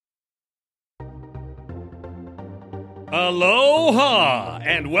Aloha,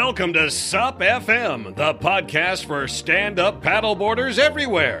 and welcome to SUP FM, the podcast for stand-up paddleboarders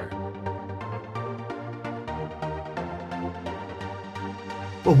everywhere.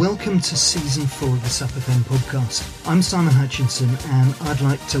 Well, welcome to Season 4 of the SUP FM podcast. I'm Simon Hutchinson, and I'd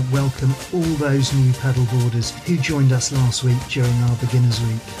like to welcome all those new paddleboarders who joined us last week during our Beginners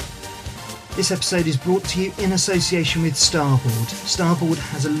Week. This episode is brought to you in association with Starboard. Starboard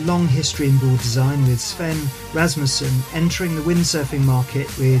has a long history in board design, with Sven Rasmussen entering the windsurfing market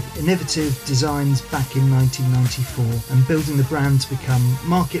with innovative designs back in 1994 and building the brand to become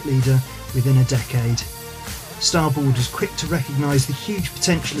market leader within a decade. Starboard was quick to recognise the huge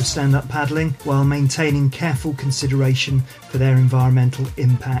potential of stand-up paddling while maintaining careful consideration for their environmental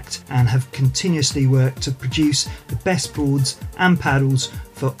impact, and have continuously worked to produce the best boards and paddles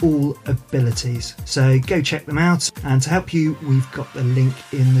for all abilities. So go check them out, and to help you, we've got the link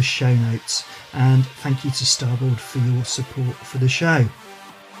in the show notes. And thank you to Starboard for your support for the show.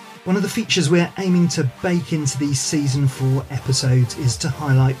 One of the features we're aiming to bake into these Season 4 episodes is to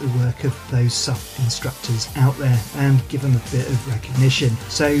highlight the work of those SUP instructors out there and give them a bit of recognition.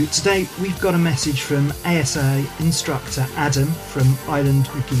 So today we've got a message from ASA instructor Adam from Island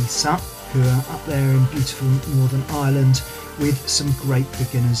McGee SUP, who are up there in beautiful Northern Ireland with some great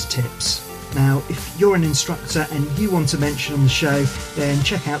beginners tips. Now, if you're an instructor and you want to mention on the show, then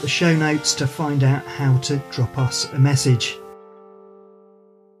check out the show notes to find out how to drop us a message.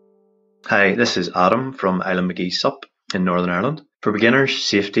 Hi, this is Adam from Island McGee SUP in Northern Ireland. For beginners,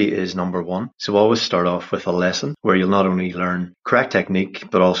 safety is number one, so always start off with a lesson where you'll not only learn correct technique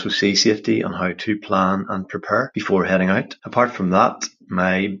but also sea safety and how to plan and prepare before heading out. Apart from that,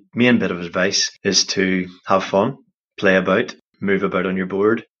 my main bit of advice is to have fun, play about, move about on your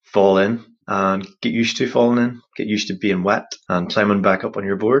board, fall in and get used to falling in, get used to being wet and climbing back up on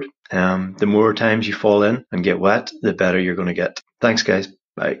your board. The more times you fall in and get wet, the better you're going to get. Thanks guys,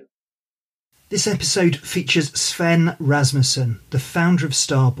 bye. This episode features Sven Rasmussen, the founder of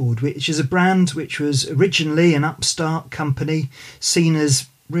Starboard, which is a brand which was originally an upstart company seen as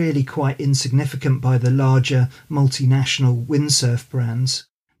really quite insignificant by the larger multinational windsurf brands.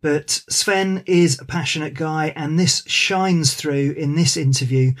 But Sven is a passionate guy, and this shines through in this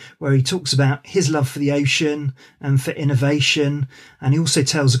interview where he talks about his love for the ocean and for innovation, and he also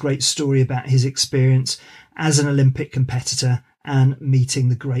tells a great story about his experience as an Olympic competitor and meeting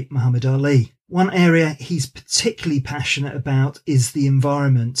the great Muhammad Ali. One area he's particularly passionate about is the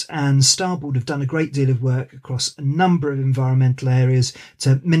environment, and Starboard have done a great deal of work across a number of environmental areas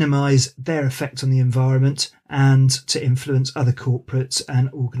to minimise their effect on the environment and to influence other corporates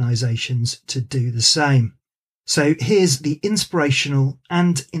and organisations to do the same. So here's the inspirational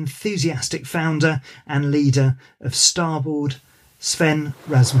and enthusiastic founder and leader of Starboard, Sven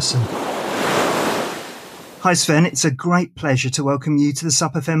Rasmussen. Hi Sven, it's a great pleasure to welcome you to the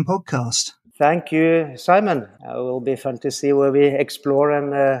SUP FM podcast. Thank you, Simon. It will be fun to see where we explore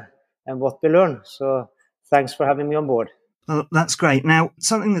and what we learn. So thanks for having me on board. Well, that's great. Now,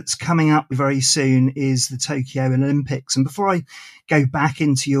 something that's coming up very soon is the Tokyo Olympics. And before I go back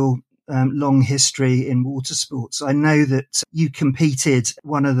into your long history in water sports, I know that you competed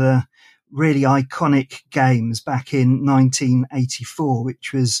one of the really iconic games back in 1984,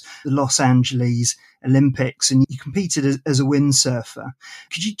 which was the Los Angeles Olympics, and you competed as a windsurfer.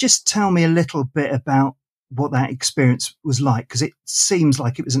 Could you just tell me a little bit about what that experience was like? Because it seems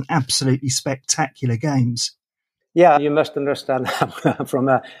like it was an absolutely spectacular games. Yeah, you must understand I'm from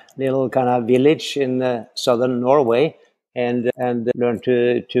a little kind of village in southern Norway and learned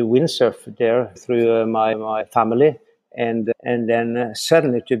to windsurf there through my family. And then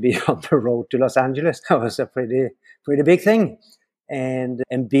suddenly to be on the road to Los Angeles, that was a pretty big thing. And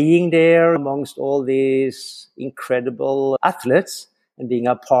being there amongst all these incredible athletes and being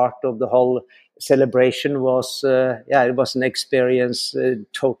a part of the whole celebration was, it was an experience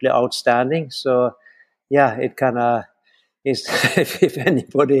totally outstanding. So, yeah, it kind of is, if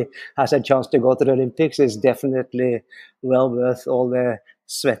anybody has a chance to go to the Olympics, it's definitely well worth all the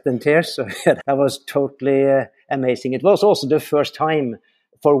sweat and tears. So that was totally amazing. It was also the first time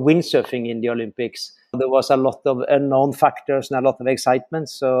for windsurfing in the Olympics. There was a lot of unknown factors and a lot of excitement.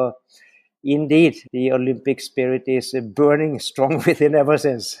 So indeed, the Olympic spirit is burning strong within ever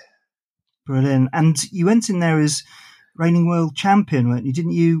since. Brilliant. And you went in there as reigning world champion, weren't you?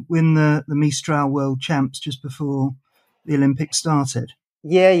 Didn't you win the Mistral World Champs just before the Olympics started?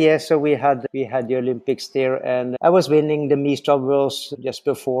 Yeah. So we had the Olympics there, and I was winning the Mistral Worlds just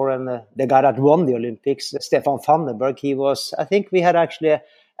before, and the guy that won the Olympics, Stefan Vandenberg, I think we had actually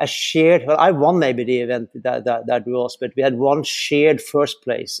a shared, well, I won maybe the event that was, but we had one shared first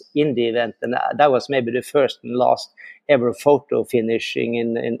place in the event. And that was maybe the first and last ever photo finishing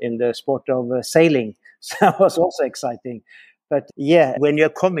in the sport of sailing. So that was also exciting. But yeah, when you're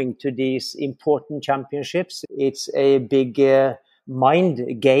coming to these important championships, it's a big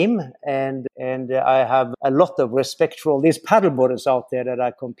mind game. And I have a lot of respect for all these paddleboarders out there that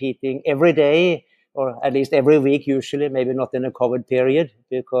are competing every day, or at least every week, usually, maybe not in a COVID period,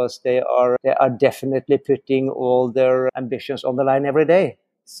 because they are definitely putting all their ambitions on the line every day.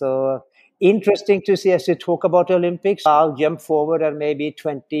 So interesting to see as you talk about the Olympics. I'll jump forward and maybe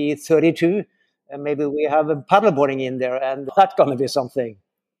 2032, and maybe we have a paddleboarding in there, and that's going to be something.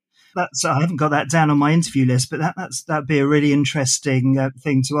 I haven't got that down on my interview list, but that'd be a really interesting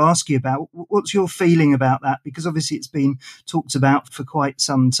thing to ask you about. What's your feeling about that? Because obviously it's been talked about for quite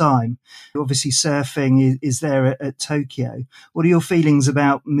some time. Obviously surfing is there at Tokyo. What are your feelings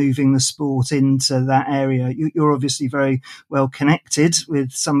about moving the sport into that area? You're obviously very well connected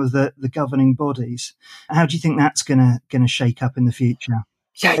with some of the governing bodies. How do you think that's going to shake up in the future?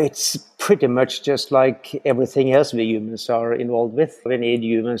 Yeah, it's pretty much just like everything else we humans are involved with. We need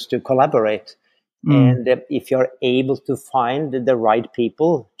humans to collaborate. And if you're able to find the right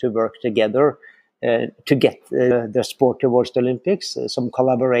people to work together to get the sport towards the Olympics, some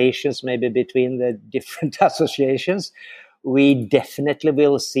collaborations maybe between the different associations, we definitely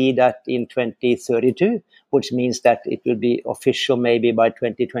will see that in 2032, which means that it will be official maybe by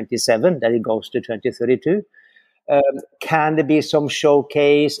 2027, that it goes to 2032. Can there be some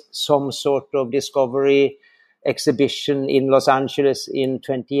showcase, some sort of discovery exhibition in Los Angeles in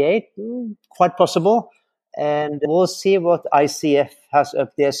 28? Quite possible. And we'll see what ICF has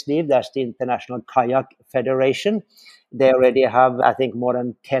up their sleeve. That's the International Kayak Federation. They already have, I think, more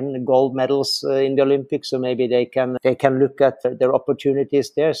than 10 gold medals in the Olympics. So maybe they can look at their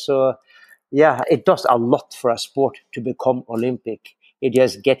opportunities there. So yeah, it does a lot for a sport to become Olympic. It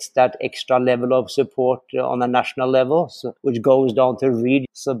just gets that extra level of support on a national level, which goes down to region.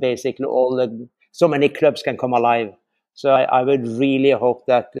 So basically so many clubs can come alive. So I would really hope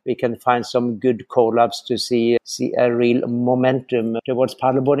that we can find some good collabs to see a real momentum towards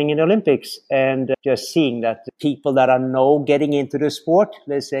paddleboarding in the Olympics. And just seeing that people that are now getting into the sport,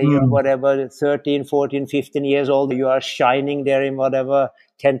 let's say you're whatever, 13, 14, 15 years old, you are shining there in whatever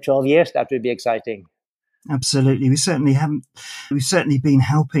 10, 12 years, that would be exciting. Absolutely. We've certainly been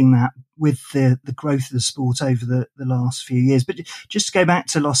helping that with the growth of the sport over the last few years. But just to go back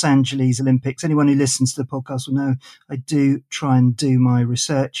to Los Angeles Olympics, anyone who listens to the podcast will know I do try and do my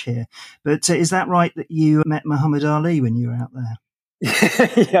research here. But is that right that you met Muhammad Ali when you were out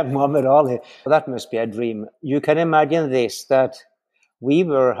there? Yeah, Muhammad Ali. That must be a dream. You can imagine this, that we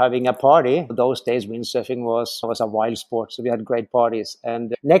were having a party. Those days, windsurfing was a wild sport, so we had great parties.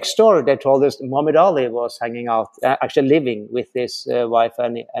 And next door, they told us Muhammad Ali was hanging out, actually living with his wife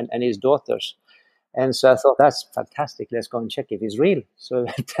and his daughters. And so I thought, that's fantastic. Let's go and check if he's real. So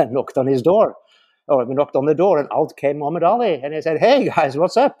I knocked on his door. Or we knocked on the door, and out came Muhammad Ali. And he said, "Hey, guys,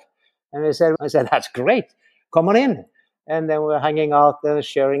 what's up?" And I said, "That's great. Come on in." And then we were hanging out and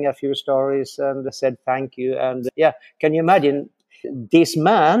sharing a few stories, and I said, "Thank you." And yeah, can you imagine this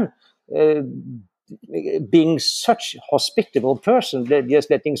man being such a hospitable person, just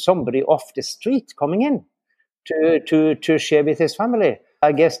letting somebody off the street coming in to share with his family?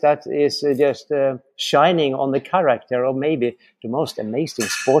 I guess that is just shining on the character of maybe the most amazing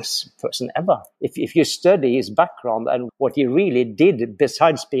sports person ever. If you study his background and what he really did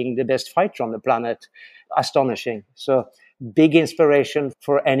besides being the best fighter on the planet, astonishing. So big inspiration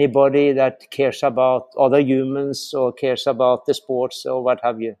for anybody that cares about other humans or cares about the sports or what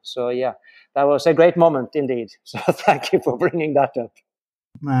have you. So yeah, that was a great moment indeed. So thank you for bringing that up.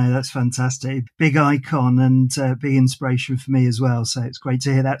 No, that's fantastic. Big icon and big inspiration for me as well. So it's great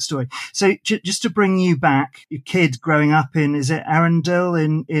to hear that story. So just to bring you back, your kid growing up is it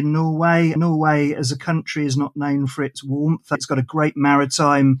Arendal in Norway? Norway as a country is not known for its warmth. It's got a great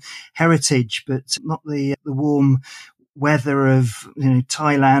maritime heritage, but not the warm weather of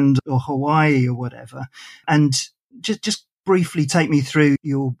Thailand or Hawaii or whatever. And just briefly take me through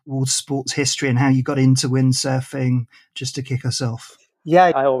your water sports history and how you got into windsurfing, just to kick us off.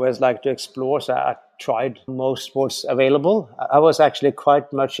 Yeah, I always like to explore, so I tried most sports available. I was actually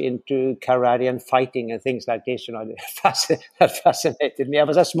quite much into karate and fighting and things like this. That fascinated me. I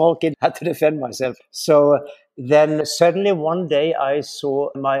was a small kid, had to defend myself. So then suddenly one day I saw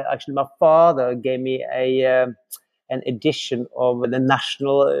my father gave me an edition of the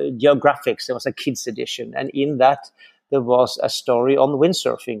National Geographic. It was a kids edition. And in that, there was a story on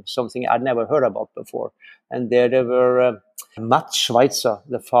windsurfing, something I'd never heard about before. And there were Matt Schweitzer,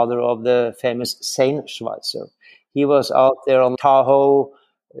 the father of the famous Zane Schweitzer. He was out there on Tahoe,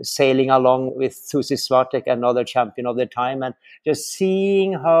 sailing along with Susi Swartek, another champion of the time, and just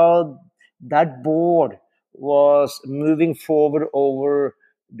seeing how that board was moving forward over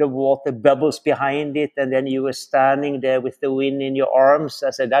the water, bubbles behind it, and then you were standing there with the wind in your arms. I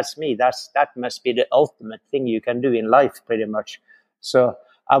said, that's me. That must be the ultimate thing you can do in life, pretty much. So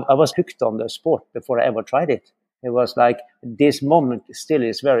I was hooked on the sport before I ever tried it. It was like this moment still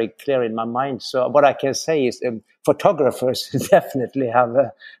is very clear in my mind. So what I can say is photographers definitely have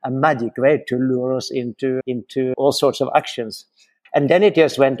a magic way to lure us into all sorts of actions. And then it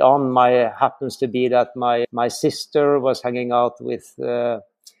just went on. Happens to be that my sister was hanging out with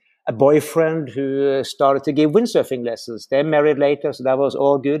a boyfriend who started to give windsurfing lessons. They married later, so that was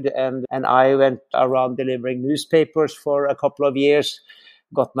all good. And I went around delivering newspapers for a couple of years.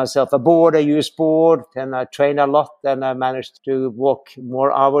 Got myself a board, a used board, and I trained a lot. And I managed to walk more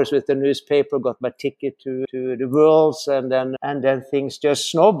hours with the newspaper, got my ticket to the Worlds, and then things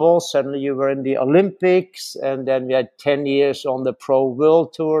just snowballed. Suddenly you were in the Olympics, and then we had 10 years on the Pro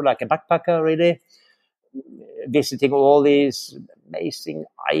World Tour, like a backpacker, really, visiting all these amazing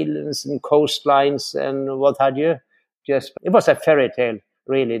islands and coastlines and what have you. It was a fairy tale.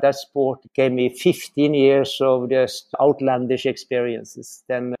 Really, that sport gave me 15 years of just outlandish experiences.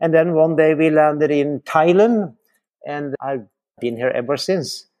 And then one day we landed in Thailand, and I've been here ever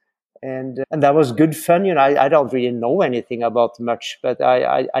since. And that was good fun. I don't really know anything about much, but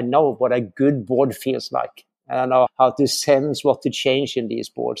I know what a good board feels like. And I know how to sense what to change in these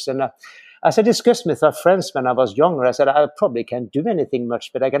boards. And as I discussed with our friends when I was younger, I said, I probably can't do anything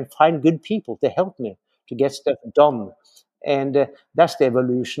much, but I can find good people to help me to get stuff done. And that's the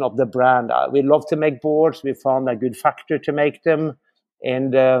evolution of the brand. We love to make boards. We found a good factory to make them.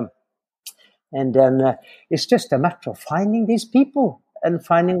 And then it's just a matter of finding these people and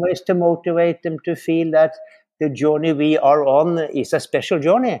finding ways to motivate them to feel that the journey we are on is a special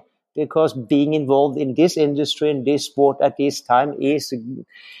journey. Because being involved in this industry, in this sport at this time, we are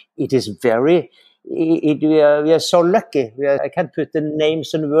so lucky. I can't put the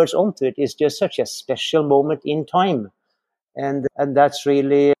names and words onto it. It's just such a special moment in time. And that's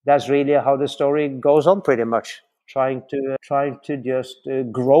really how the story goes on, pretty much. Trying to just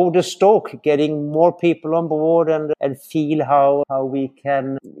grow the stoke, getting more people on board, and feel how we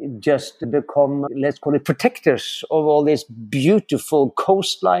can just become, let's call it, protectors of all these beautiful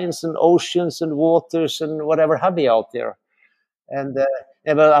coastlines and oceans and waters and whatever have you out there. And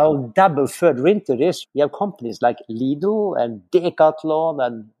I'll dabble further into this. We have companies like Lidl and Decathlon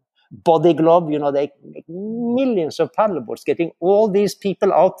and Body Glove, they make millions of paddleboards, getting all these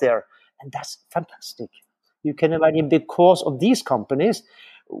people out there. And that's fantastic. You can imagine, because of these companies,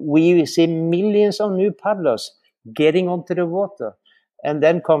 we see millions of new paddlers getting onto the water. And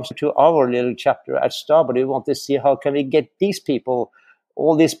then comes to our little chapter at Starboard. We want to see how can we get these people,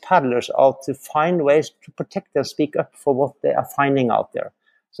 all these paddlers, out to find ways to protect and speak up for what they are finding out there.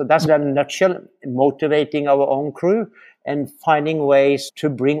 So that's in a nutshell, motivating our own crew and finding ways to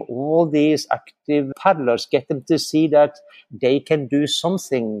bring all these active paddlers, get them to see that they can do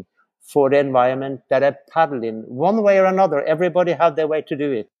something for the environment that I paddle in. One way or another, everybody have their way to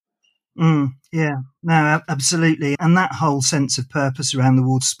do it. Yeah, no, absolutely. And that whole sense of purpose around the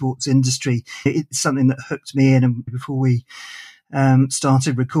water sports industry, it's something that hooked me in. And before we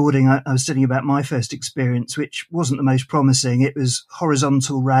started recording, I was telling you about my first experience, which wasn't the most promising. It was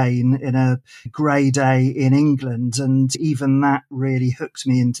horizontal rain in a grey day in England, and even that really hooked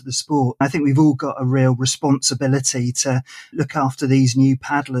me into the sport. I think we've all got a real responsibility to look after these new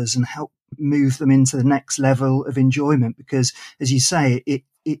paddlers and help move them into the next level of enjoyment, because, as you say, it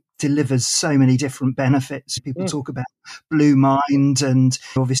delivers so many different benefits. People talk about Blue Mind, and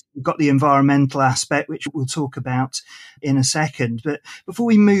obviously we've got the environmental aspect, which we'll talk about in a second. But before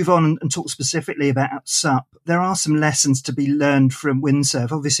we move on and talk specifically about SUP, there are some lessons to be learned from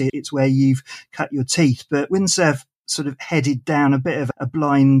windsurf. Obviously, it's where you've cut your teeth, but windsurf sort of headed down a bit of a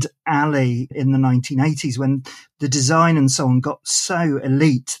blind alley in the 1980s when the design and so on got so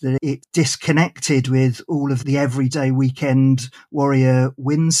elite that it disconnected with all of the everyday weekend warrior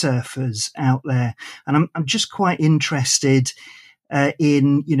windsurfers out there. And I'm just quite interested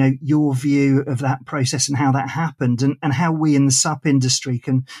in, your view of that process and how that happened, and how we in the SUP industry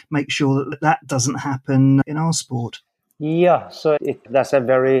can make sure that doesn't happen in our sport. Yeah, so that's a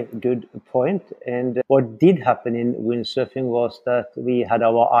very good point. And what did happen in windsurfing was that we had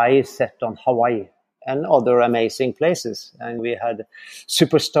our eyes set on Hawaii. and other amazing places. And we had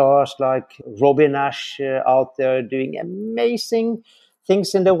superstars like Robbie Nash out there doing amazing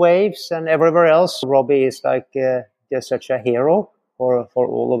things in the waves and everywhere else. Robbie is like just such a hero for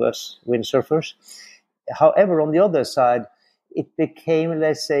all of us windsurfers. However, on the other side, it became,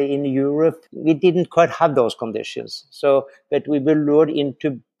 let's say, in Europe, we didn't quite have those conditions. So, but we were lured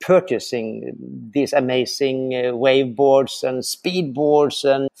into purchasing these amazing wave boards and speed boards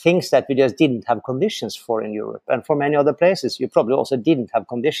and things that we just didn't have conditions for in Europe. And for many other places, you probably also didn't have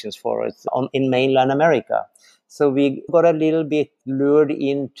conditions for it in mainland America. So we got a little bit lured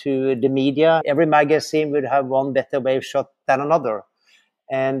into the media. Every magazine would have one better wave shot than another.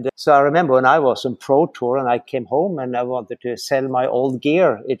 And so I remember when I was on Pro Tour and I came home and I wanted to sell my old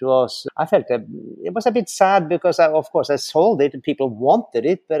gear. It was a bit sad because of course I sold it and people wanted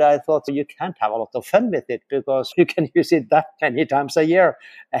it, but I thought you can't have a lot of fun with it because you can use it that many times a year.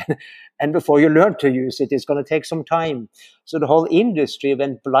 And before you learn to use it, it's going to take some time. So the whole industry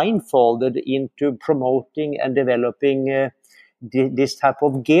went blindfolded into promoting and developing this type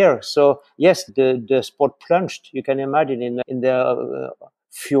of gear. So yes, the sport plunged. You can imagine in the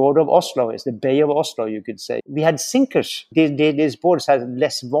fjord of Oslo, it's the Bay of Oslo, you could say. We had sinkers. These boards had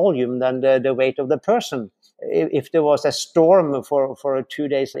less volume than the weight of the person. If there was a storm for 2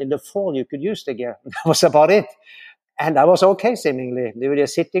 days in the fall, you could use the gear. That was about it. And I was okay, seemingly. They were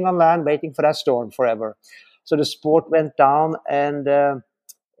just sitting on land waiting for that storm forever. So the sport went down, and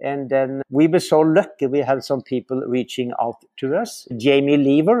then we were so lucky. We had some people reaching out to us. Jamie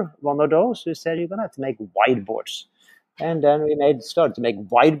Lever, one of those, who said, you're going to have to make wide boards. And then we started to make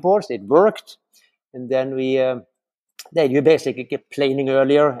wide boards. It worked. And then you basically get planing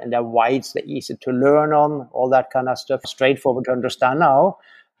earlier, and they're wides, they're easy to learn on, all that kind of stuff. Straightforward to understand now.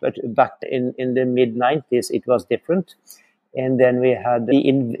 But back in the mid-90s, it was different. And then we had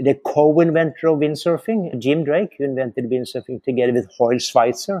the co-inventor of windsurfing, Jim Drake, who invented windsurfing together with Hoyle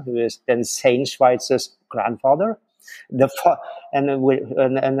Schweitzer, who is then Zane Schweitzer's grandfather. And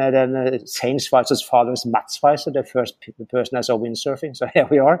then Zane Schweitzer's father is Matt Schweitzer, the first person I saw windsurfing. So here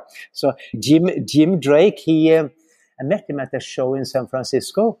we are. So Jim Drake, I met him at a show in San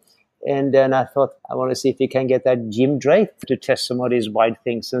Francisco. And then I thought, I want to see if we can get that Jim Drake to test some of these wide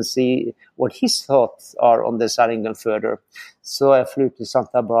things and see what his thoughts are on designing them further. So I flew to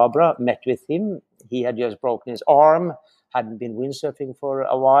Santa Barbara, met with him. He had just broken his arm, hadn't been windsurfing for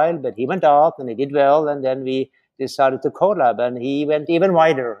a while, but he went out and he did well. And then we decided to collab, and he went even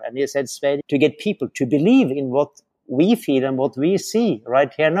wider. And he said, Svein, to get people to believe in what we feel and what we see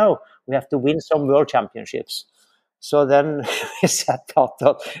right here now, we have to win some world championships. So then we set out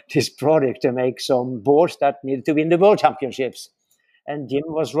this project to make some boards that needed to win the world championships. And Jim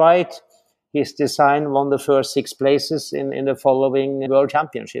was right. His design won the first 6 places in the following world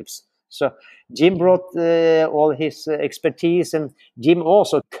championships. So Jim brought all his expertise. And Jim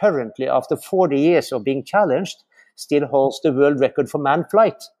also currently, after 40 years of being challenged, still holds the world record for manned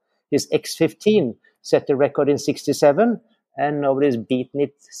flight. His X-15 set the record in 1967, and nobody's beaten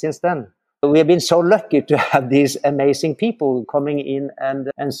it since then. We have been so lucky to have these amazing people coming in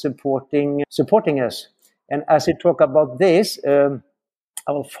and supporting us. And as we talk about this, I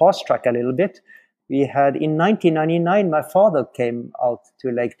will fast track a little bit. We had in 1999, my father came out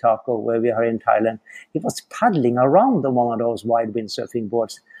to Lake Taco, where we are in Thailand. He was paddling around on one of those wide windsurfing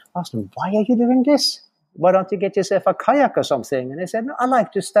boards. I asked him, why are you doing this? Why don't you get yourself a kayak or something? And he said, no, I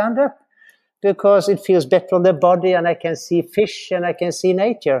like to stand up because it feels better on the body, and I can see fish and I can see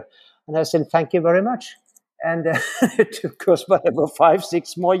nature. And I said, thank you very much. And it took us whatever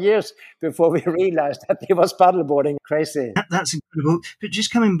 5-6 more years before we realized that he was paddleboarding. Crazy. That's incredible. But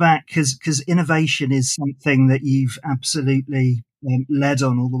just coming back, because innovation is something that you've absolutely led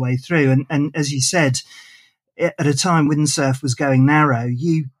on all the way through. And as you said, at a time windsurf was going narrow,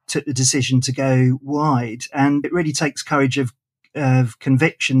 you took the decision to go wide. And it really takes courage of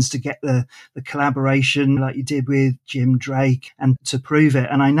convictions to get the collaboration like you did with Jim Drake and to prove it.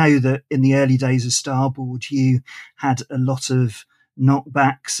 And I know that in the early days of Starboard, you had a lot of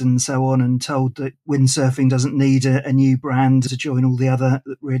knockbacks and so on, and told that windsurfing doesn't need a new brand to join all the other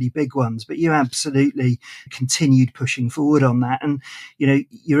really big ones. But you absolutely continued pushing forward on that. And, you know,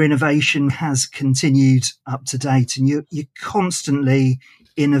 your innovation has continued up to date, and you're constantly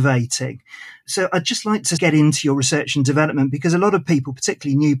innovating. So I'd just like to get into your research and development, because a lot of people,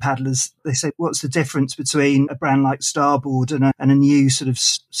 particularly new paddlers, they say, what's the difference between a brand like Starboard and a new sort of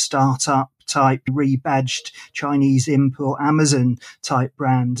startup type rebadged Chinese import Amazon type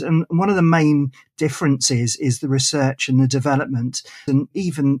brand? And one of the main differences is the research and the development. And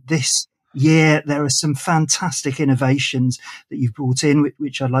even this year, there are some fantastic innovations that you've brought in,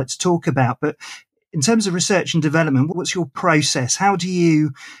 which I'd like to talk about. But In terms of research and development, what's your process? How do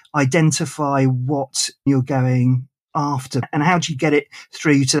you identify what you're going after, and how do you get it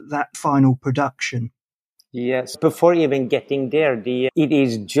through to that final production? Yes, before even getting there, it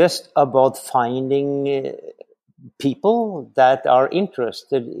is just about finding people that are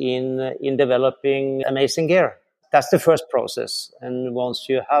interested in developing amazing gear. That's the first process. And once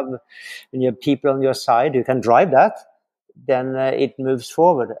you have people on your side who can drive that, then it moves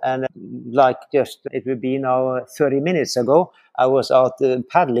forward. And like it will be now 30 minutes ago, I was out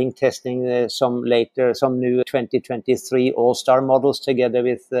paddling, testing some new 2023 All-Star models together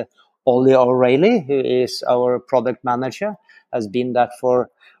with Ollie O'Reilly, who is our product manager, has been that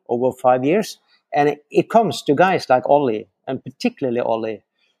for over 5 years. And it comes to guys like Ollie, and particularly Ollie,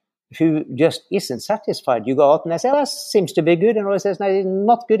 who just isn't satisfied. You go out and they say, that seems to be good. And Ollie says, no, it's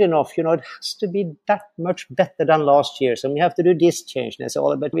not good enough. It has to be that much better than last year. So we have to do this change. And they say,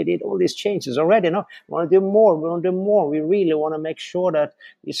 oh, but we did all these changes already. No, we want to do more. We want to do more. We really want to make sure that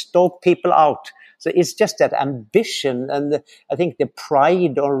we stoke people out. So it's just that ambition. And I think the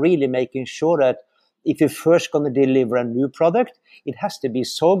pride on really making sure that if you're first going to deliver a new product, it has to be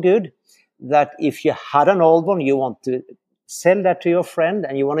so good that if you had an old one, you want to sell that to your friend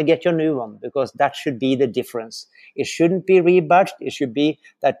and you want to get your new one, because that should be the difference. It shouldn't be rebadged. It should be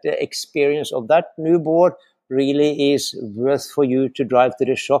that the experience of that new board really is worth for you to drive to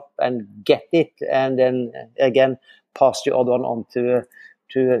the shop and get it, and then again pass the other one on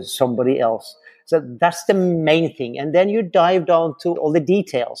to somebody else. So that's the main thing. And then you dive down to all the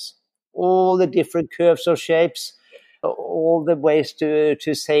details, all the different curves or shapes, all the ways to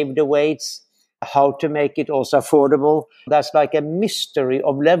save the weights, how to make it also affordable. That's like a mystery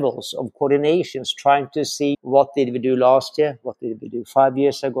of levels of coordinations, trying to see what did we do last year, what did we do 5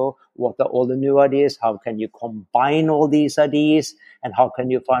 years ago, what are all the new ideas, how can you combine all these ideas, and how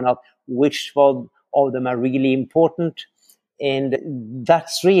can you find out which one of them are really important. And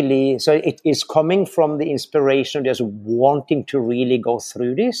that's really, so it is coming from the inspiration of just wanting to really go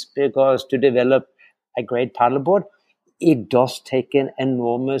through this, because to develop a great paddleboard, it does take an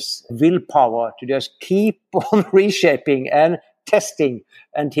enormous willpower to just keep on reshaping and testing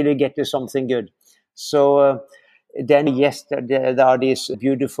until you get to something good. So then, yes, there are these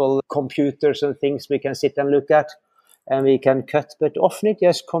beautiful computers and things we can sit and look at and we can cut, but often it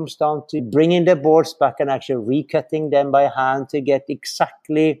just comes down to bringing the boards back and actually recutting them by hand to get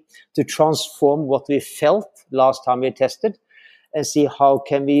exactly, to transform what we felt last time we tested, and see how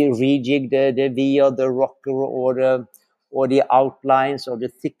can we rejig the V or the rocker or the outlines or the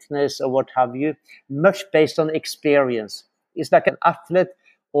thickness or what have you, much based on experience. It's like an athlete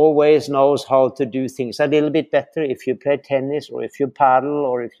always knows how to do things a little bit better if you play tennis or if you paddle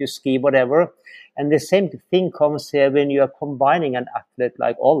or if you ski, whatever. And the same thing comes here when you are combining an athlete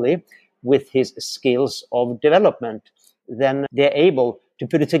like Ollie with his skills of development. Then they're able to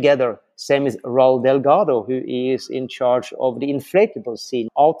put it together. Same with Raul Delgado, who is in charge of the inflatable scene,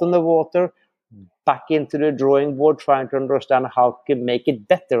 out on the water, back into the drawing board, trying to understand how to make it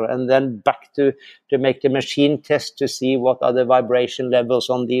better, and then back to make the machine test to see what are the vibration levels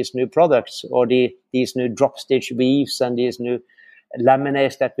on these new products, or these new drop stitch weaves and these new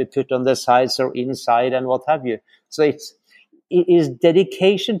laminates that we put on the sides or inside and what have you. So it is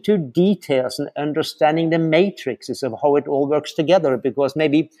dedication to details and understanding the matrices of how it all works together, because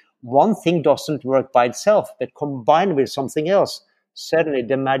maybe one thing doesn't work by itself, but combined with something else, suddenly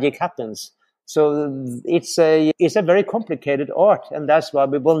the magic happens. So it's a very complicated art, and that's why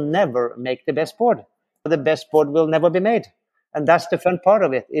we will never make the best board. The best board will never be made. And that's the fun part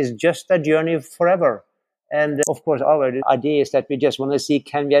of it, is just a journey forever. And of course, our idea is that we just want to see,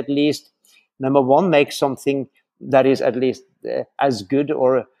 can we at least, number one, make something that is at least as good,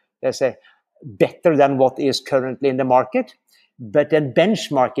 or let's say better than what is currently in the market, but then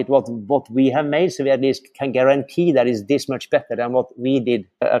benchmark it what we have made, so we at least can guarantee that is this much better than what we did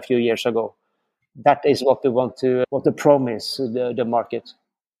a few years ago. That is what we want to promise the market.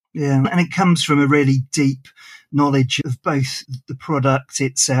 Yeah, and it comes from a really deep knowledge of both the product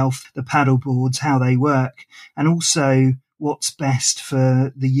itself, the paddle boards, how they work, and also what's best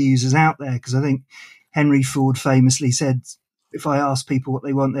for the users out there. Because I think Henry Ford famously said, if I ask people what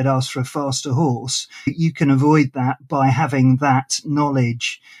they want, they'd ask for a faster horse. You can avoid that by having that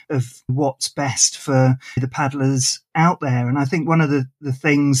knowledge of what's best for the paddlers out there. And I think one of the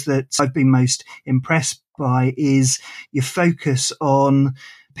things that I've been most impressed by is your focus on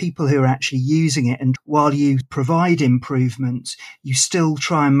people who are actually using it. And while you provide improvements, you still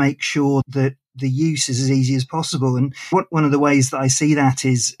try and make sure that the use is as easy as possible. And one of the ways that I see that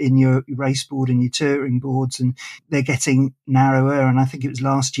is in your race board and your touring boards, and they're getting narrower. And I think it was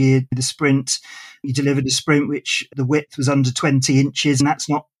last year, the sprint, you delivered a sprint which the width was under 20 inches, and that's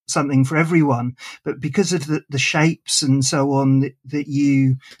not something for everyone. But because of the shapes and so on that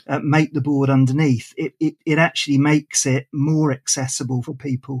you make the board underneath, it actually makes it more accessible for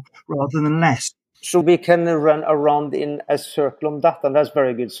people rather than less. So we can run around in a circle on that, and that's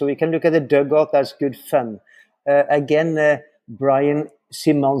very good. So we can look at the dugout. That's good fun. Brian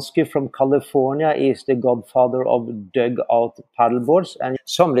Simansky from California is the godfather of dugout paddleboards. And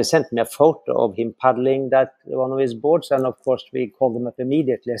somebody sent me a photo of him paddling that one of his boards. And of course, we called him up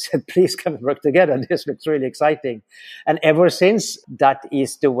immediately. I said, please come and work together. This looks really exciting. And ever since, that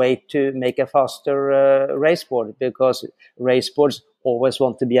is the way to make a faster race board, because race boards always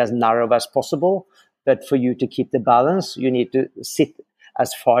want to be as narrow as possible. But for you to keep the balance, you need to sit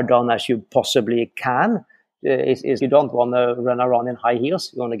as far down as you possibly can. You don't want to run around in high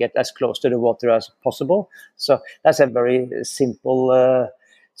heels. You want to get as close to the water as possible. So that's a very simple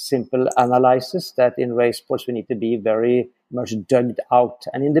analysis, that in race sports we need to be very much dug out.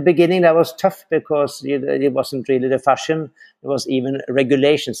 And in the beginning that was tough because it wasn't really the fashion. There was even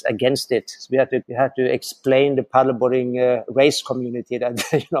regulations against it. So we had to explain the paddleboarding race community that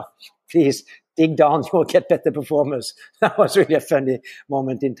please dig down, you'll get better performance. That was really a funny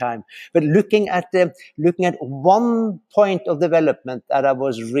moment in time. But looking at one point of development that I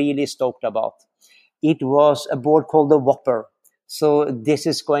was really stoked about, it was a board called the Whopper. So this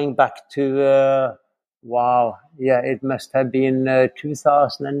is going back to it must have been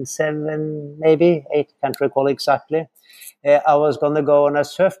 2007, maybe 8. Can't recall exactly. I was going to go on a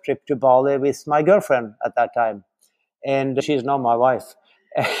surf trip to Bali with my girlfriend at that time, and she's now my wife.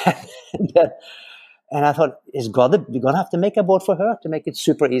 And I thought, we're going to have to make a board for her to make it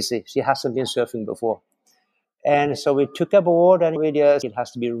super easy. She hasn't been surfing before. And so we took a board, and it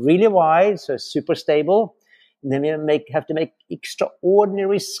has to be really wide, so it's super stable. And then we have to make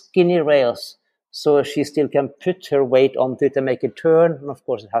extraordinary skinny rails, so she still can put her weight onto it and make it turn. And of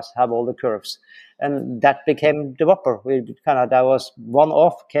course, it has to have all the curves. And that became the Whopper. That was one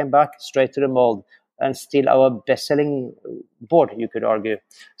off, came back straight to the mold. And still our best-selling board, you could argue.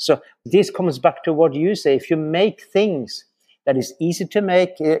 So this comes back to what you say. If you make things that is easy to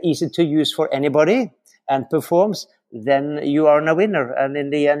make, easy to use for anybody, and performs, then you are a winner. And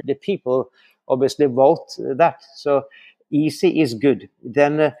in the end, the people obviously vote that. So easy is good.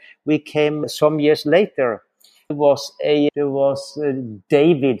 Then we came some years later. There was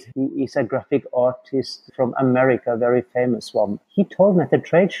David, who is a graphic artist from America, a very famous one. He told me at the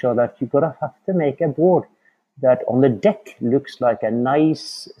trade show that you're going to have to make a board that on the deck looks like a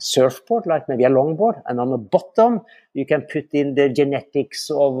nice surfboard, like maybe a longboard, and on the bottom you can put in the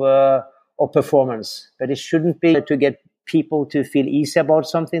genetics of performance. But it shouldn't be to get people to feel easy about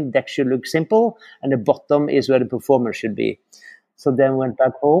something. The deck should look simple, and the bottom is where the performance should be. So then we went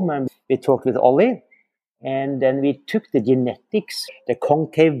back home and we talked with Ollie. And then we took the genetics, the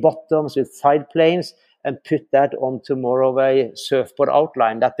concave bottoms with side planes, and put that onto more of a surfboard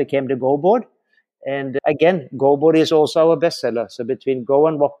outline. That became the Go board. And again, Go board is also our bestseller. So between Go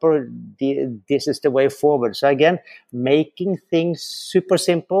and Whopper, this is the way forward. So again, making things super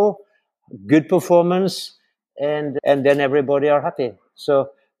simple, good performance, and then everybody are happy.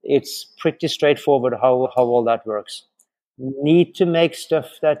 So it's pretty straightforward how all that works. Need to make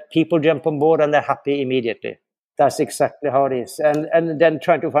stuff that people jump on board and they're happy immediately. That's exactly how it is. And then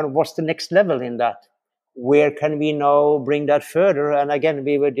trying to find what's the next level in that. Where can we now bring that further? And again,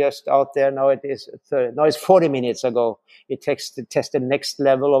 we were just out there. Now it's 40 minutes ago. It takes to test the next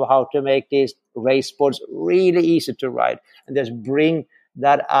level of how to make these race boards really easy to ride and just bring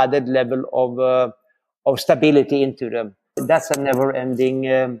that added level of stability into them. That's a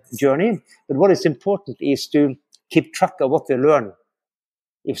never-ending journey. But what is important is to keep track of what we learn.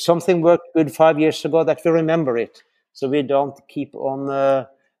 If something worked good 5 years ago, that we remember it. So we don't keep on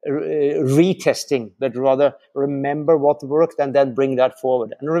retesting, but rather remember what worked and then bring that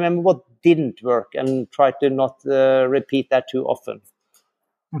forward. And remember what didn't work and try to not repeat that too often.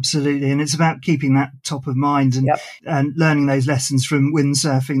 Absolutely. And it's about keeping that top of mind and learning those lessons from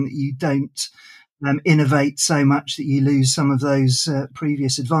windsurfing, that you don't innovate so much that you lose some of those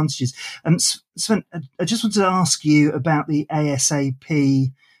previous advantages. Sven, I just wanted to ask you about the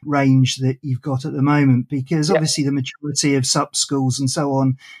ASAP range that you've got at the moment, because obviously the majority of SUP schools and so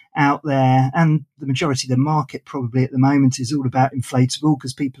on out there, and the majority of the market probably at the moment, is all about inflatable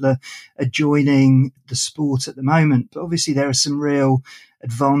because people are joining the sport at the moment. But obviously there are some real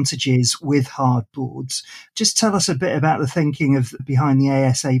advantages with hard boards. Just tell us a bit about the thinking behind the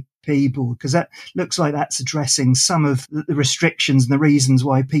ASAP board, because that looks like that's addressing some of the restrictions and the reasons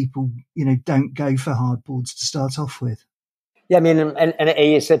why people, don't go for hard boards to start off with. Yeah, I mean, an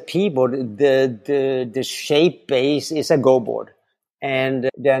ASAP board, the shape base is a Go board. And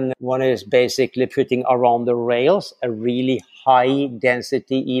then one is basically putting around the rails a really high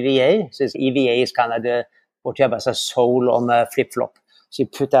density EVA. So EVA is kind of what you have as a sole on a flip-flop. So you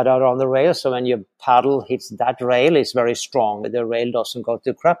put that around the rail. So when your paddle hits that rail, it's very strong. The rail doesn't go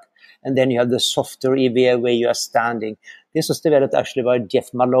to crap. And then you have the softer EVA where you are standing. This was developed actually by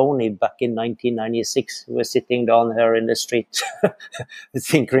Jeff Maloney back in 1996. We were sitting down here in the street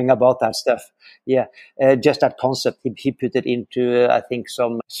thinking about that stuff. Yeah, just that concept. He put it into, I think,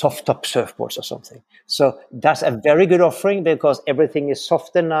 some soft top surfboards or something. So that's a very good offering because everything is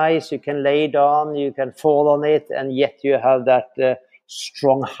soft and nice. You can lay down, you can fall on it, and yet you have that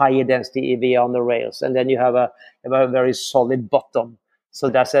strong, higher density EVA on the rails. And then you have a very solid bottom. So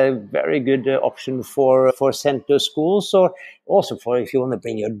that's a very good option for center schools, or also for if you want to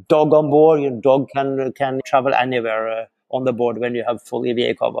bring your dog on board. Your dog can travel anywhere on the board when you have full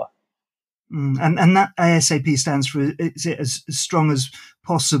EVA cover. And that ASAP stands for is it as strong as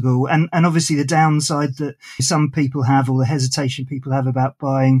possible. And obviously the downside that some people have, or the hesitation people have about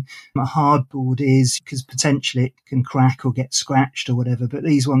buying a hardboard, is because potentially it can crack or get scratched or whatever. But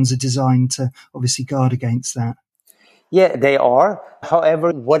these ones are designed to obviously guard against that. Yeah, they are.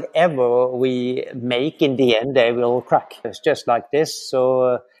 However, whatever we make in the end, they will crack. It's just like this.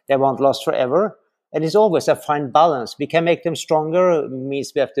 So they won't last forever. And it's always a fine balance. We can make them stronger. It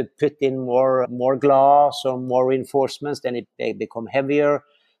means we have to put in more glass or more reinforcements. Then they become heavier.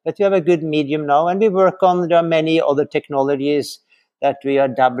 But we have a good medium now. And we work on, there are many other technologies that we are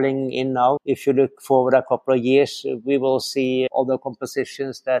dabbling in now. If you look forward a couple of years, we will see other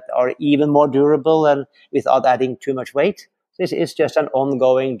compositions that are even more durable and without adding too much weight. This is just an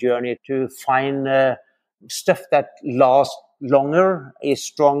ongoing journey to find stuff that lasts longer, is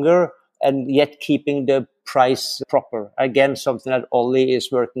stronger, and yet keeping the price proper. Again, something that Ollie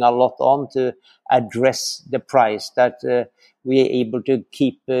is working a lot on to address the price, that we are able to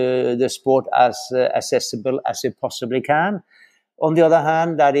keep the sport as accessible as we possibly can. On the other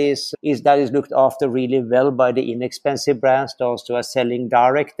hand, that is looked after really well by the inexpensive brands. Those who are selling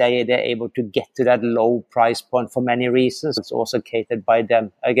direct, they're able to get to that low price point for many reasons. It's also catered by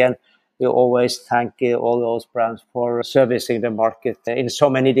them. Again, we always thank all those brands for servicing the market in so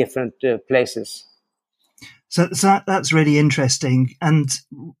many different places. So that's really interesting. And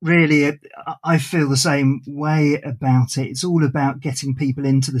really, I feel the same way about it. It's all about getting people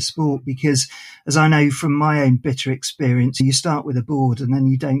into the sport because, as I know from my own bitter experience, you start with a board and then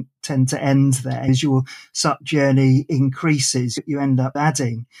you don't tend to end there. As your SUP journey increases, you end up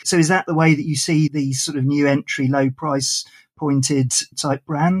adding. So is that the way that you see these sort of new entry, low price pointed type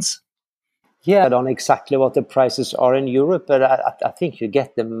brands? Yeah, I don't know exactly what the prices are in Europe, but I think you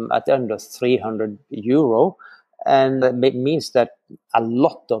get them at under €300. And it means that a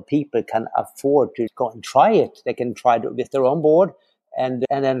lot of people can afford to go and try it. They can try it with their own board. And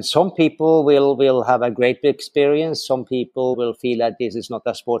then some people will have a great experience. Some people will feel that this is not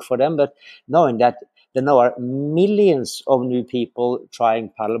a sport for them. But knowing that there now are millions of new people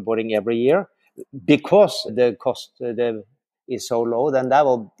trying paddleboarding every year because the cost is so low, then that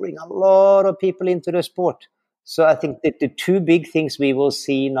will bring a lot of people into the sport. So I think that the two big things we will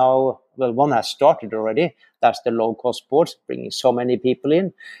see now, well, one has started already. That's the low-cost sports, bringing so many people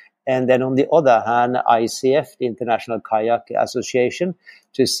in. And then on the other hand, ICF, the International Kayak Association,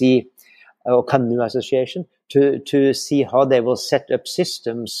 or Canoe Association, to see how they will set up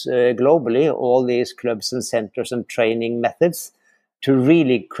systems globally, all these clubs and centers and training methods, to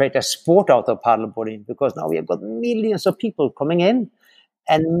really create a sport out of paddleboarding, because now we have got millions of people coming in,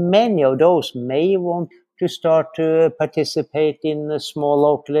 and many of those may want to start to participate in small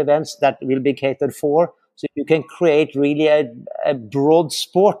local events that will be catered for. So you can create really a broad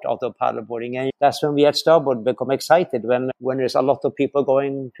sport out of paddleboarding. And that's when we at Starboard become excited, when there's a lot of people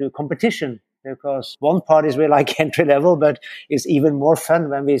going to competition, because one part is really like entry level, but it's even more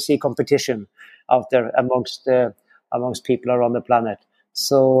fun when we see competition out there amongst people around the planet.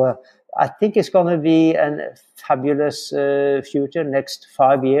 So I think it's going to be a fabulous future. Next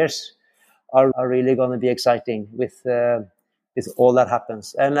 5 years are really going to be exciting with all that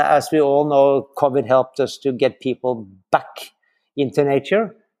happens. And as we all know, COVID helped us to get people back into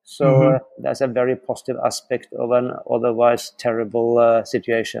nature. So that's a very positive aspect of an otherwise terrible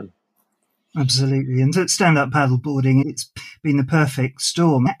situation. Absolutely. And stand-up paddleboarding, it's been the perfect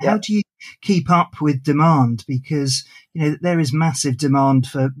storm. How do you keep up with demand? Because, there is massive demand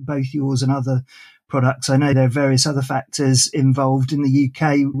for both yours and other products. I know there are various other factors involved. In the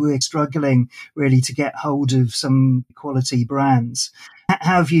UK, we're struggling really to get hold of some quality brands.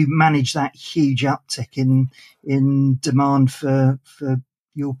 How have you managed that huge uptick in demand for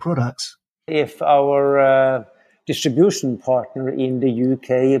your products? If our distribution partner in the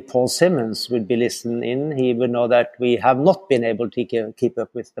UK, Paul Simmons, would be listening, he would know that we have not been able to keep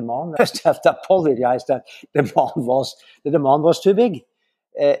up with demand. I just have to apologize that the demand was too big.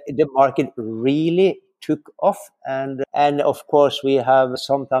 The market really took off, and of course we have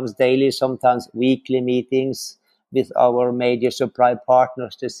sometimes daily, sometimes weekly meetings with our major supply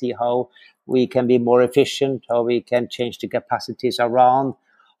partners to see how we can be more efficient, how we can change the capacities around,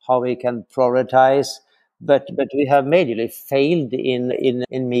 how we can prioritize. But we have majorly failed in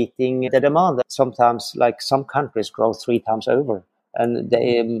meeting the demand. Sometimes, like some countries, grow 3 times over, and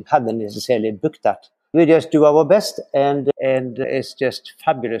they hadn't necessarily booked that. We just do our best, and it's just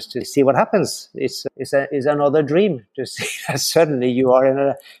fabulous to see what happens. It's another dream to see that suddenly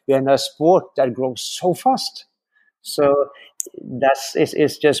you're in a sport that grows so fast. So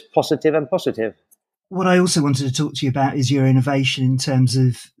it's just positive and positive. What I also wanted to talk to you about is your innovation in terms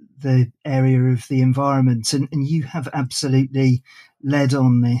of the area of the environment. And you have absolutely led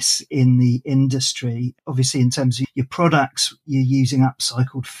on this in the industry. Obviously, in terms of your products, you're using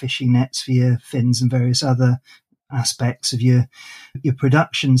upcycled fishing nets for your fins and various other aspects of your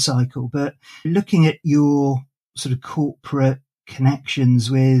production cycle. But looking at your sort of corporate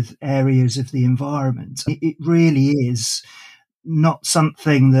connections with areas of the environment, it really is not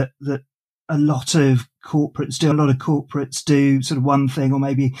something that a lot of corporates do. A lot of corporates do sort of one thing or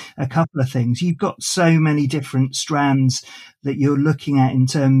maybe a couple of things. You've got so many different strands that you're looking at in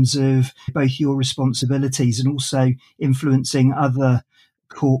terms of both your responsibilities and also influencing other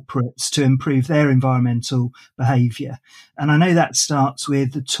corporates to improve their environmental behaviour. And I know that starts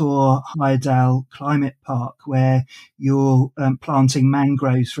with the Tor Heyerdahl Climate Park, where you're planting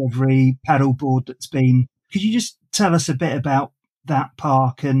mangroves for every paddleboard that's been. Could you just tell us a bit about that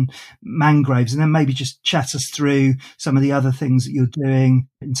park and mangroves, and then maybe just chat us through some of the other things that you're doing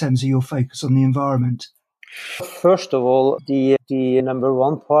in terms of your focus on the environment? First of all, the number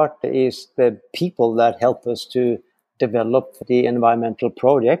one part is the people that help us to develop the environmental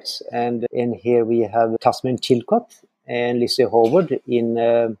projects. And in here we have Tasmin Chilcott and Lizzie Howard in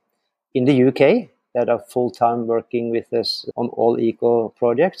the UK that are full-time working with us on all eco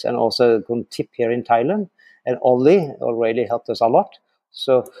projects, and also Tip here in Thailand. And Ollie already helped us a lot.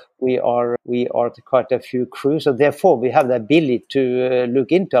 So we are quite a few crews. So therefore, we have the ability to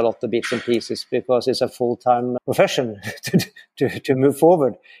look into a lot of bits and pieces because it's a full-time profession to move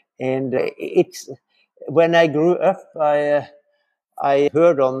forward. And it's when I grew up, I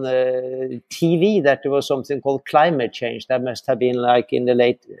heard on the TV that there was something called climate change. That must have been like in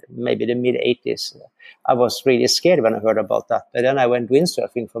the maybe the mid-80s. I was really scared when I heard about that. But then I went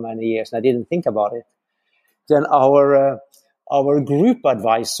windsurfing for many years and I didn't think about it. Then our group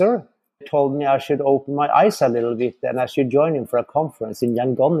advisor told me I should open my eyes a little bit and I should join him for a conference in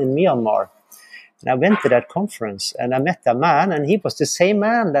Yangon in Myanmar. And I went to that conference and I met a man, and he was the same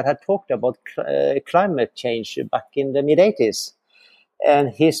man that had talked about climate change back in the mid-80s. And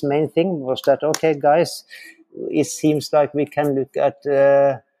his main thing was that, okay, guys, it seems like we can look at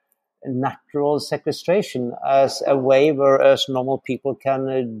natural sequestration as a way where us normal people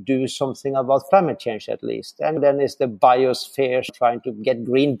can do something about climate change at least. And then it's the biosphere trying to get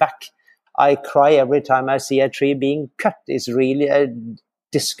green back. I cry every time I see a tree being cut. It's really a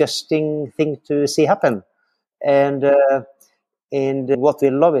disgusting thing to see happen. And what we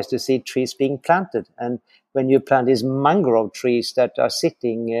love is to see trees being planted. And when you plant these mangrove trees that are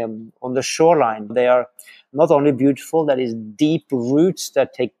sitting on the shoreline, they are not only beautiful, that is deep roots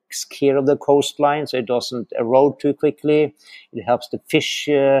that takes care of the coastline so it doesn't erode too quickly. It helps the fish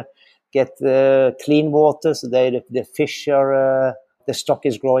get clean water so the fish are... the stock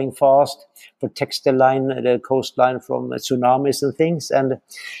is growing fast, protects the coastline from tsunamis and things. And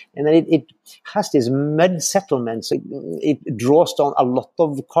then it has these mud settlements. It draws down a lot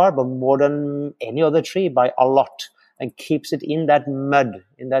of carbon, more than any other tree by a lot, and keeps it in that mud,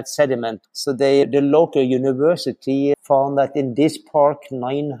 in that sediment. So the local university found that in this park,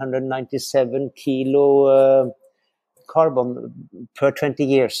 997 kilo carbon per 20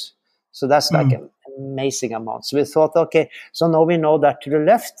 years. So that's like an amazing amount. So we thought, okay, so now we know that to the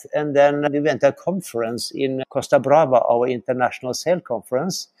left. And then we went to a conference in Costa Brava, our international sail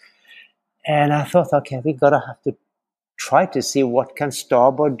conference. And I thought, okay, we have to try to see what can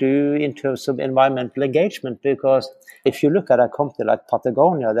Starboard do in terms of environmental engagement. Because if you look at a company like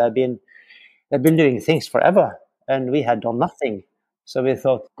Patagonia, they've been they've been doing things forever, and we had done nothing. So we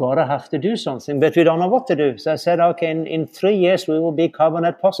thought, gotta have to do something, but we don't know what to do. So I said, okay, in 3 years, we will be carbon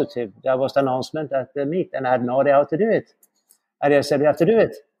net positive. That was the announcement at the meet, and I had no idea how to do it. I just said, we have to do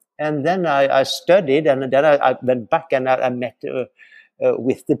it. And then I studied, and then I went back and I met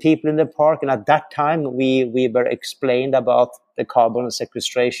with the people in the park. And at that time, we were explained about the carbon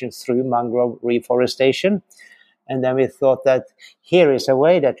sequestration through mangrove reforestation. And then we thought that here is a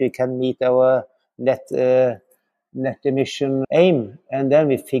way that we can meet our net emission aim. And then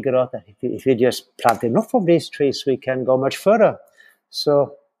we figured out that if we just plant enough of these trees, we can go much further.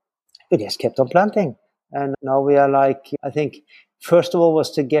 So we just kept on planting. And now we are I think, first of all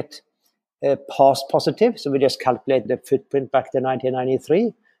was to get past positive. So we just calculated the footprint back to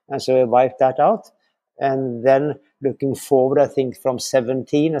 1993. And so we wiped that out. And then looking forward, I think from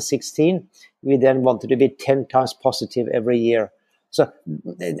 17 or 16, we then wanted to be 10 times positive every year. So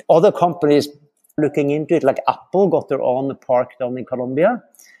other companies looking into it, like Apple got their own park down in Colombia.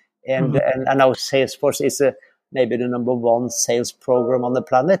 And now Salesforce is maybe the number one sales program on the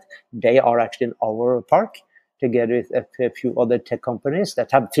planet. They are actually in our park, together with a few other tech companies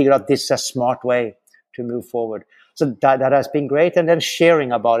that have figured out this is a smart way to move forward. So that has been great. And then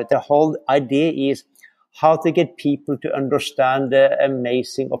sharing about it. The whole idea is how to get people to understand the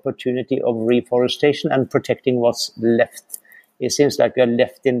amazing opportunity of reforestation and protecting what's left. It seems like we are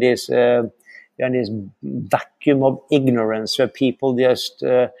left in this vacuum of ignorance where people just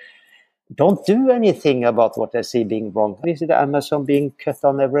don't do anything about what they see being wrong. We see the Amazon being cut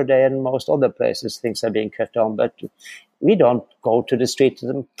down every day, and most other places things are being cut down, but we don't go to the street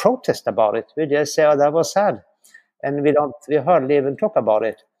and protest about it. We just say, oh, that was sad. And we hardly even talk about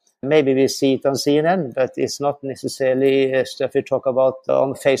it. Maybe we see it on CNN, but it's not necessarily stuff we talk about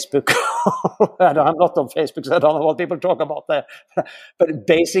on Facebook. I'm not on Facebook, so I don't know what people talk about there. But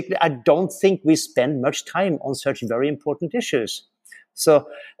basically, I don't think we spend much time on such very important issues. So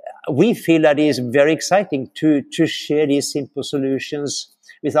we feel that it is very exciting to share these simple solutions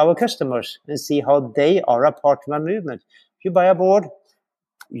with our customers and see how they are a part of our movement. If you buy a board,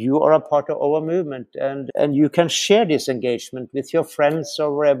 you are a part of our movement, and you can share this engagement with your friends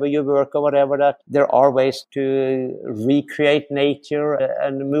or wherever you work or whatever. That there are ways to recreate nature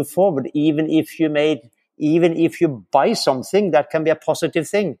and move forward, even if you buy something that can be a positive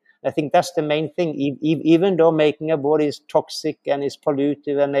thing. I think that's the main thing. Even though making a board is toxic and is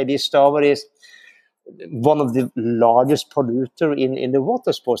pollutive, and maybe Starboard is one of the largest polluter in the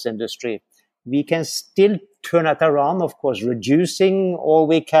water sports industry, we can still turn it around, of course, reducing all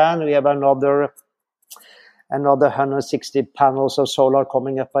we can. We have another 160 panels of solar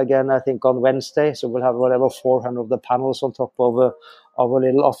coming up again, I think, on Wednesday. So we'll have whatever 400 of the panels on top of our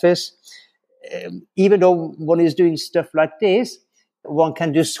little office. Even though one is doing stuff like this, one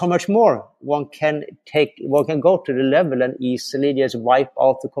can do so much more. One can go to the level and easily just wipe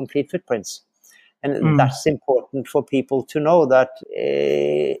out the complete footprints. And that's important for people to know that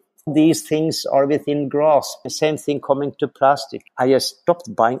these things are within grasp. The same thing coming to plastic. I just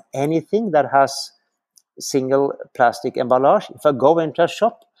stopped buying anything that has single plastic emballage. If I go into a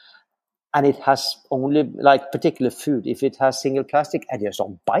shop and it has only like particular food, if it has single plastic, I just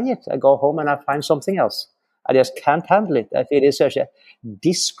don't buy it. I go home and I find something else. I just can't handle it. I feel it's such a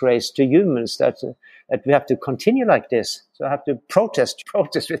disgrace to humans that we have to continue like this. So I have to protest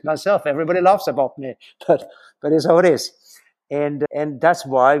with myself. Everybody laughs about me, but it's how it is. And that's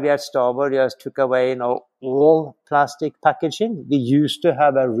why we at Starboard just took away, all plastic packaging. We used to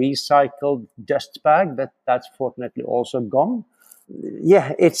have a recycled dust bag, but that's fortunately also gone.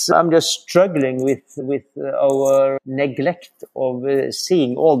 Yeah, I'm just struggling with our neglect of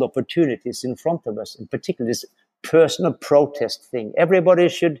seeing all the opportunities in front of us, in particular this personal protest thing. Everybody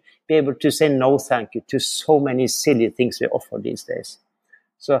should be able to say no thank you to so many silly things we offer these days.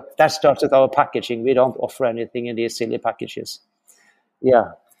 So that starts with our packaging. We don't offer anything in these silly packages.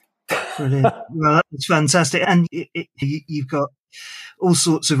 Yeah. Brilliant. Well, that's fantastic. And you've got all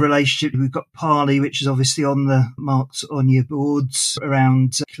sorts of relationships. We've got Parley, which is obviously marked on your boards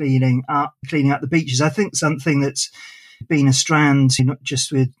around cleaning up the beaches. I think something that's been a strand, not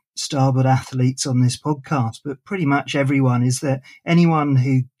just with Starboard athletes on this podcast, but pretty much everyone, is that anyone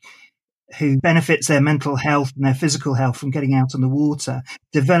who benefits their mental health and their physical health from getting out on the water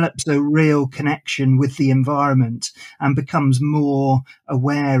develops a real connection with the environment and becomes more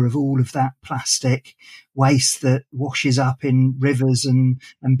aware of all of that plastic waste that washes up in rivers and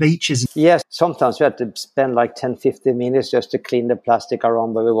beaches. Yes, sometimes we had to spend like 10-15 minutes just to clean the plastic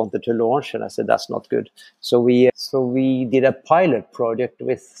around where we wanted to launch, and I said that's not good. So we did a pilot project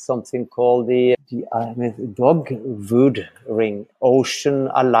with something called the Dogwood Ring Ocean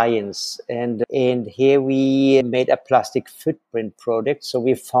Alliance, and here we made a plastic footprint project. So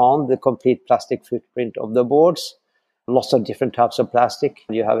we found the complete plastic footprint of the boards, lots of different types of plastic.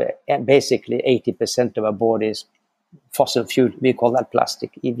 You have basically 80% of a board is fossil fuel. We call that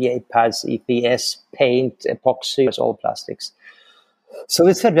plastic. EVA pads, EPS, paint, epoxy, it's all plastics. So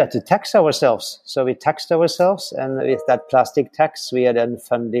we said we had to tax ourselves. So we taxed ourselves, and with that plastic tax, we are then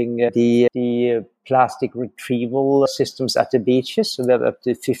funding the plastic retrieval systems at the beaches. So we have up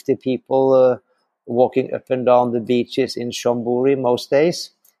to 50 people walking up and down the beaches in Chonburi most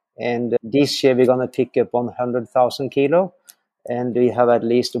days. And this year we're going to pick up 100,000 kilo, and we have at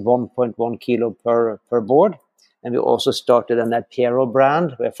least 1.1 kilo per board. And we also started an Apero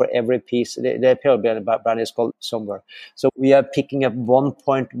brand, where for every piece, the Apero brand is called Somewhere. So we are picking up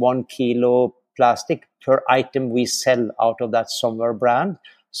 1.1 kilo plastic per item we sell out of that Somewhere brand.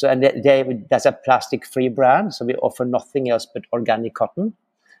 So and that's a plastic-free brand. So we offer nothing else but organic cotton,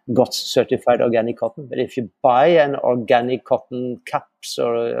 GOTS certified organic cotton. But if you buy an organic cotton caps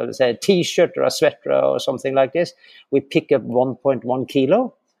or let's say a T-shirt or a sweater or something like this, we pick up 1.1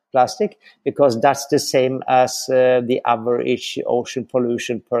 kilo. Plastic, because that's the same as the average ocean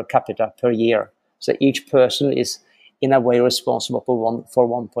pollution per capita per year. So each person is in a way responsible for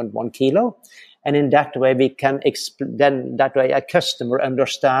 1.1 kilo. And in that way, we can then that way a customer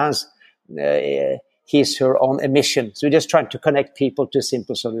understands his, her own emission. So we're just trying to connect people to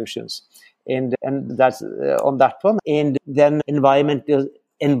simple solutions. And that's on that one. And then environment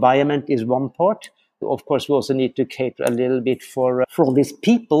is one part. Of course, we also need to cater a little bit for all these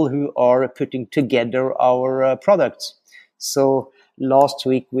people who are putting together our products. So last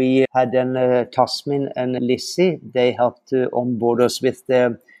week we had Tasmin and Lizzie. They helped to onboard us with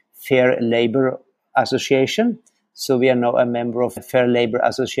the Fair Labor Association. So we are now a member of the Fair Labor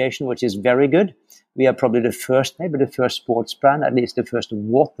Association, which is very good. We are probably maybe the first sports brand, at least the first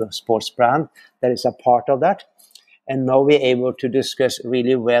water sports brand that is a part of that. And now we're able to discuss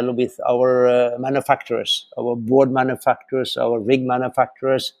really well with our manufacturers, our board manufacturers, our rig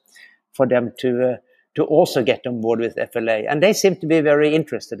manufacturers, for them to also get on board with FLA. And they seem to be very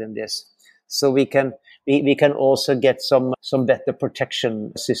interested in this. So we can also get some better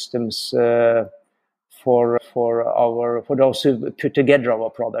protection systems for those who put together our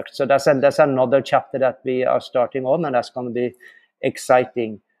product. So that's another chapter that we are starting on, and that's going to be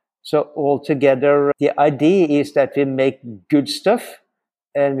exciting. So altogether, the idea is that we make good stuff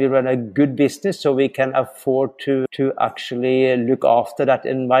and we run a good business, so we can afford to actually look after that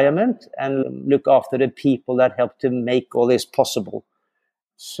environment and look after the people that help to make all this possible.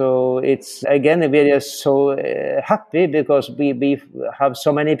 So it's, again, we are so happy because we have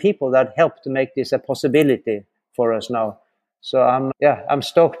so many people that help to make this a possibility for us now. So I'm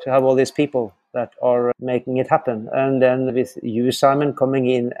stoked to have all these people that are making it happen. And then with you, Simon, coming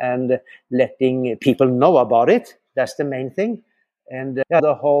in and letting people know about it, that's the main thing. And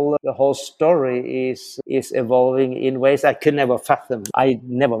the whole story is evolving in ways I could never fathom. I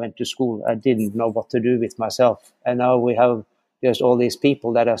never went to school. I didn't know what to do with myself. And now we have just all these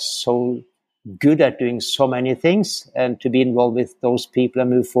people that are so good at doing so many things, and to be involved with those people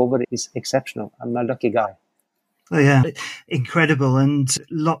and move forward is exceptional. I'm a lucky guy. Oh, yeah, incredible, and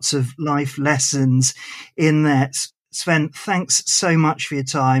lots of life lessons in that. Sven, thanks so much for your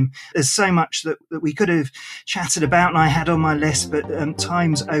time. There's so much that we could have chatted about and I had on my list, but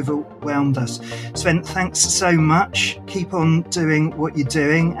time's overwhelmed us. Sven, thanks so much. Keep on doing what you're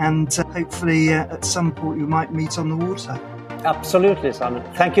doing, and hopefully at some point you might meet on the water. Absolutely, Simon.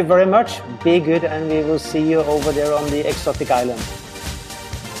 Thank you very much. Be good, and we will see you over there on the exotic island.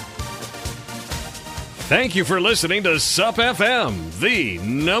 Thank you for listening to SUP FM, the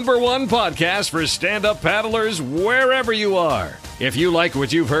 #1 podcast for stand-up paddlers wherever you are. If you like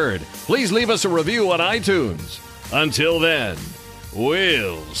what you've heard, please leave us a review on iTunes. Until then,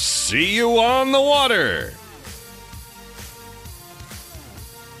 we'll see you on the water.